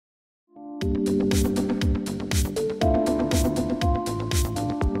Scott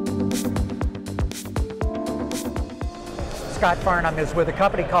Farnham is with a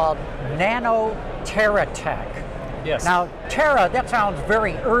company called NanoTerra Tech. Yes. Now, Terra, that sounds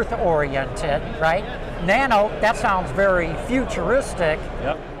very earth-oriented, right? Nano, that sounds very futuristic.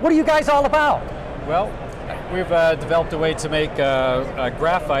 Yep. What are you guys all about? Well, we've developed a way to make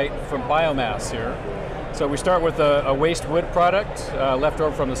graphite from biomass here. So we start with a waste wood product left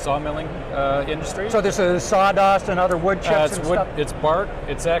over from the sawmilling industry. So this is sawdust and other wood chips and stuff? It's bark.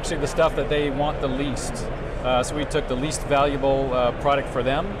 It's actually the stuff that they want the least. So we took the least valuable product for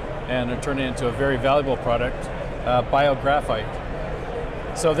them and turned it into a very valuable product, Biographite.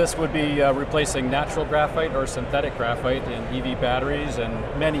 So this would be replacing natural graphite or synthetic graphite in EV batteries and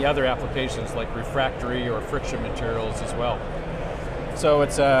many other applications like refractory or friction materials as well. So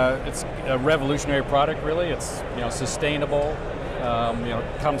it's a revolutionary product, really. It's sustainable.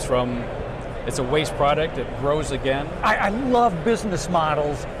 Comes from. It's a waste product. It grows again. I love business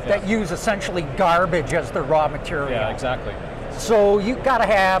models that use essentially garbage as their raw material. Yeah, exactly. So you've got to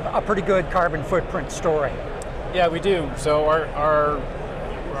have a pretty good carbon footprint story. Yeah, we do. So our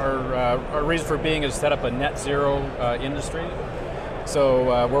reason for being is to set up a net zero industry.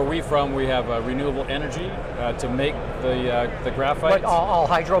 So where we're from, we have renewable energy to make the graphite. What, all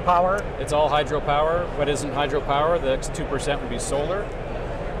hydropower? It's all hydropower. What isn't hydropower, the next 2% would be solar.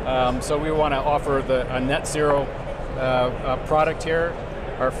 So we want to offer a net zero product here.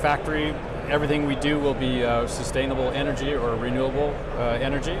 Our factory, everything we do will be sustainable energy or renewable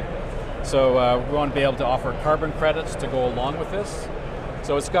energy. So we want to be able to offer carbon credits to go along with this.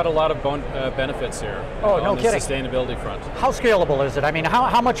 So it's got a lot of benefits here on the sustainability front. How scalable is it? I mean,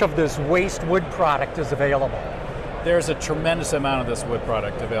 how much of this waste wood product is available? There's a tremendous amount of this wood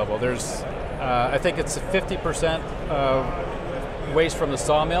product available. There's, I think it's 50% waste from the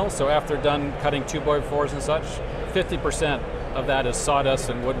sawmill. So after done cutting 2x4s and such, 50% of that is sawdust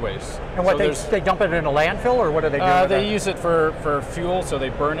and wood waste. And what, so they dump it in a landfill, or what do they do with They use it for fuel, so they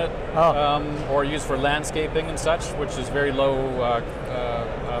burn it, or use for landscaping and such, which is very low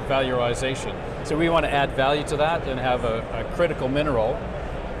valuation. So we want to add value to that and have a critical mineral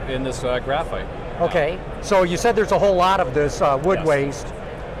in this graphite. Okay, so you said there's a whole lot of this wood waste.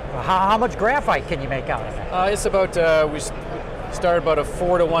 How much graphite can you make out of it? It's about, we start about a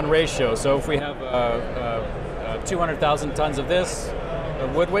 4-to-1 ratio. So if we have 200,000 tons of this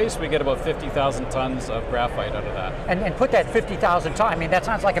wood waste, we get about 50,000 tons of graphite out of that. And put that 50,000 tons, I mean, that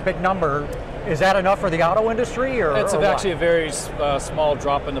sounds like a big number. Is that enough for the auto industry, or it's actually a very small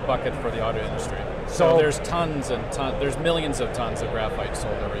drop in the bucket for the auto industry. So there's tons and tons, there's millions of tons of graphite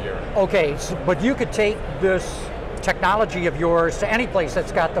sold every year. Okay, but you could take this technology of yours to any place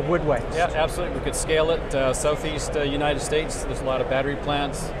that's got the wood waste. Yeah, absolutely. We could scale it. Southeast United States, there's a lot of battery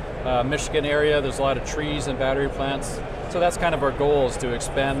plants. Michigan area, there's a lot of trees and battery plants. So that's kind of our goal, is to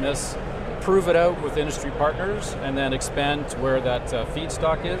expand this, prove it out with industry partners, and then expand to where that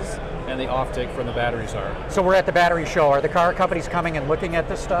feedstock is and the offtake from the batteries are. So we're at the battery show. Are the car companies coming and looking at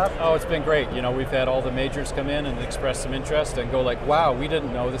this stuff? Oh, it's been great. We've had all the majors come in and express some interest and go like, wow, we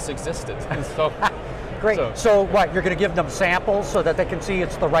didn't know this existed. So, great. So what, you're going to give them samples so that they can see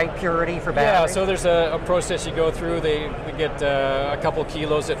it's the right purity for batteries? Yeah, so there's a process you go through. We get a couple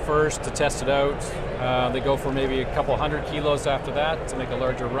kilos at first to test it out. They go for maybe a couple 100 kilos after that to make a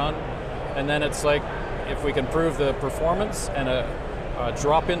larger run. And then it's like, if we can prove the performance and a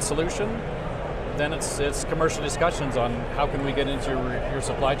drop-in solution, then it's commercial discussions on how can we get into your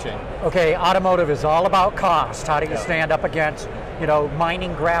supply chain. Okay, automotive is all about cost. How do you stand up against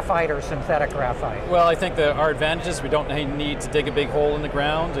mining graphite or synthetic graphite? Well, I think our advantages, we don't need to dig a big hole in the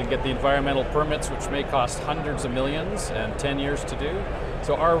ground and get the environmental permits, which may cost hundreds of millions and 10 years to do.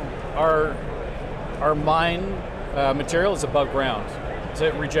 So our mine material is above ground. So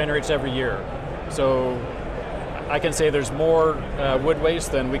it regenerates every year. So I can say there's more wood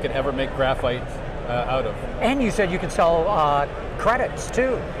waste than we could ever make graphite out of. And you said you can sell credits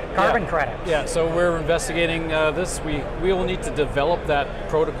too, carbon credits. Yeah, so we're investigating this. We will need to develop that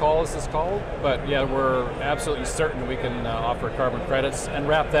protocol, as it's called, but yeah, we're absolutely certain we can offer carbon credits and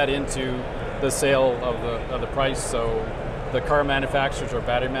wrap that into the sale of the price, so the car manufacturers or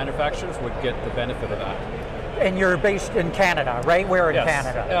battery manufacturers would get the benefit of that. And you're based in Canada, right? Where in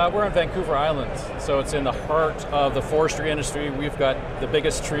Canada? We're in Vancouver Island, so it's in the heart of the forestry industry. We've got the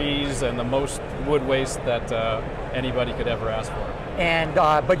biggest trees and the most wood waste that anybody could ever ask for. And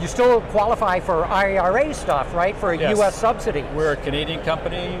but you still qualify for IRA stuff, right? For a U.S. subsidy. We're a Canadian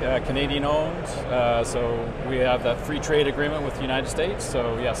company, Canadian owned, so we have that free trade agreement with the United States.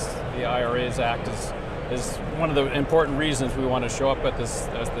 So yes, the IRAs act as is one of the important reasons we want to show up at this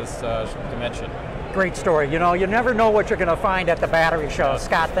convention. Great story. You know, you never know what you're going to find at the battery show.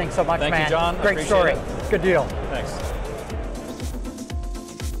 Scott, thanks so much, man. Thank you, John. Great story. Good deal. Thanks.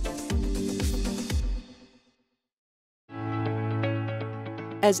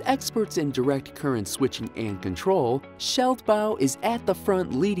 As experts in direct current switching and control, Scalable is at the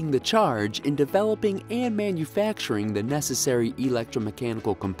front leading the charge in developing and manufacturing the necessary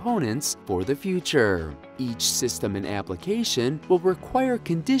electromechanical components for the future. Each system and application will require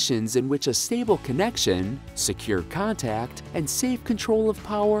conditions in which a stable connection, secure contact, and safe control of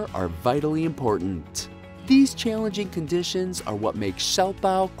power are vitally important. These challenging conditions are what make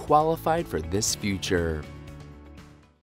Scalable qualified for this future.